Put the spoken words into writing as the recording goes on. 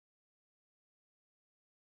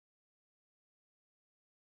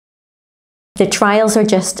The trials are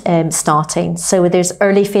just starting. So there's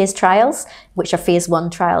early phase trials, which are phase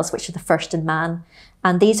 1 trials, which are the first in man.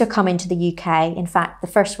 And these are coming to the UK. In fact, the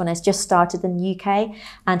first one has just started in the UK.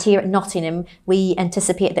 And here at Nottingham, we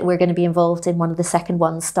anticipate that we're going to be involved in one of the second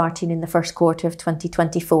ones starting in the first quarter of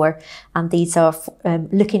 2024. And these are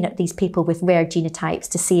looking at these people with rare genotypes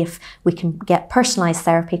to see if we can get personalised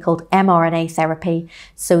therapy called MRNA therapy.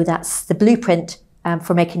 So that's the blueprint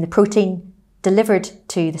for making the protein delivered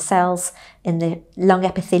to the cells in the lung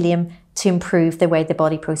epithelium to improve the way the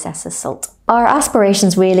body processes salt. Our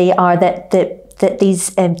aspirations really are that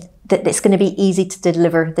it's going to be easy to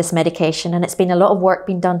deliver this medication, and it's been a lot of work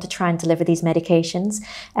being done to try and deliver these medications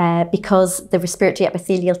because the respiratory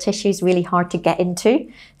epithelial tissue is really hard to get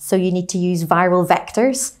into. So you need to use viral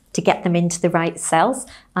vectors to get them into the right cells,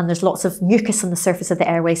 and there's lots of mucus on the surface of the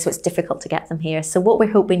airway, so it's difficult to get them here. So what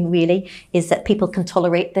we're hoping really is that people can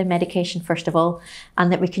tolerate the medication first of all,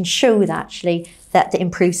 and that we can show that actually that it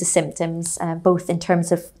improves the symptoms, both in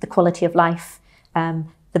terms of the quality of life,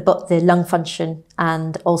 the lung function,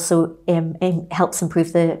 and also helps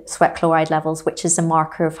improve the sweat chloride levels, which is a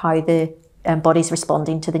marker of how the body's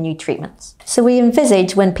responding to the new treatments. So we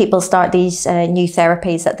envisage when people start these new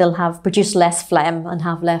therapies that they'll have produce less phlegm and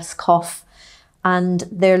have less cough, and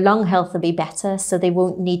their lung health will be better, so they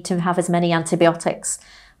won't need to have as many antibiotics.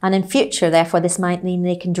 And in future, therefore, this might mean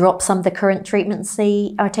they can drop some of the current treatments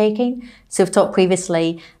they are taking. So we've talked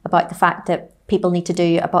previously about the fact that people need to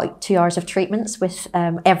do about 2 hours of treatments with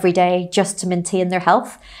every day just to maintain their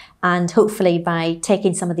health. And hopefully by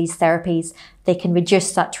taking some of these therapies, they can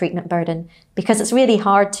reduce that treatment burden, because it's really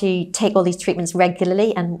hard to take all these treatments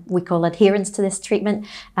regularly, and we call adherence to this treatment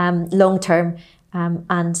long term.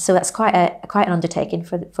 And so that's quite an undertaking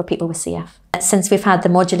for people with CF. Since we've had the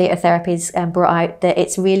modulator therapies brought out, that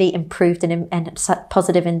it's really improved and a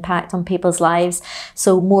positive impact on people's lives.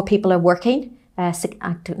 So more people are working. I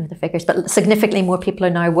don't know the figures, but significantly more people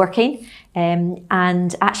are now working.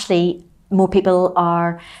 And actually more people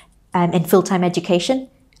are in full-time education.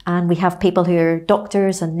 And we have people who are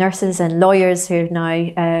doctors and nurses and lawyers who are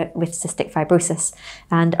now with cystic fibrosis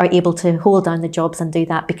and are able to hold down the jobs and do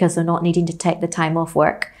that because they're not needing to take the time off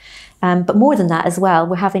work. But more than that as well,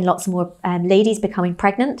 we're having lots more ladies becoming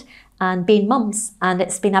pregnant and being mums, and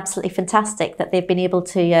it's been absolutely fantastic that they've been able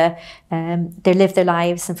to they live their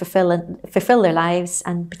lives and fulfill their lives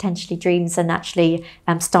and potentially dreams, and actually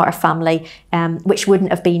start a family, which wouldn't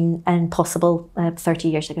have been possible 30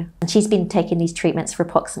 years ago. And she's been taking these treatments for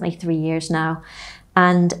approximately 3 years now,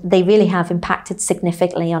 and they really have impacted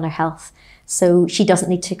significantly on her health. So she doesn't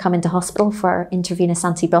need to come into hospital for intravenous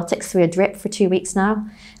antibiotics through a drip for 2 weeks now.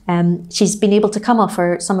 She's been able to come off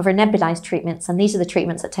some of her nebulized treatments, and these are the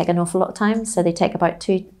treatments that take an awful lot of time. So they take about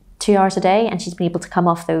two hours a day, and she's been able to come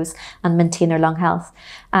off those and maintain her lung health.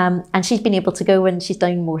 And she's been able to go and she's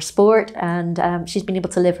done more sport, and she's been able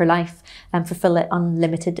to live her life and fulfill it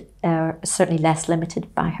unlimited, certainly less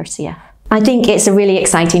limited by her CF. I think it's a really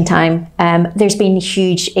exciting time. There's been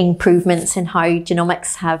huge improvements in how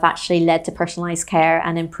genomics have actually led to personalised care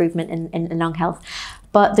and improvement in lung health.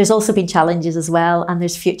 But there's also been challenges as well, and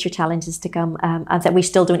there's future challenges to come that we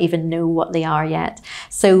still don't even know what they are yet.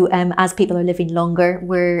 So as people are living longer,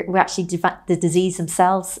 we're actually, the disease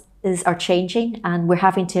themselves are changing, and we're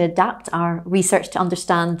having to adapt our research to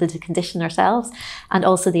understand the condition ourselves and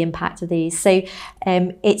also the impact of these. So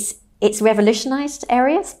it's revolutionised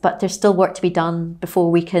areas, but there's still work to be done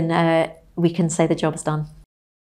before we can say the job is done.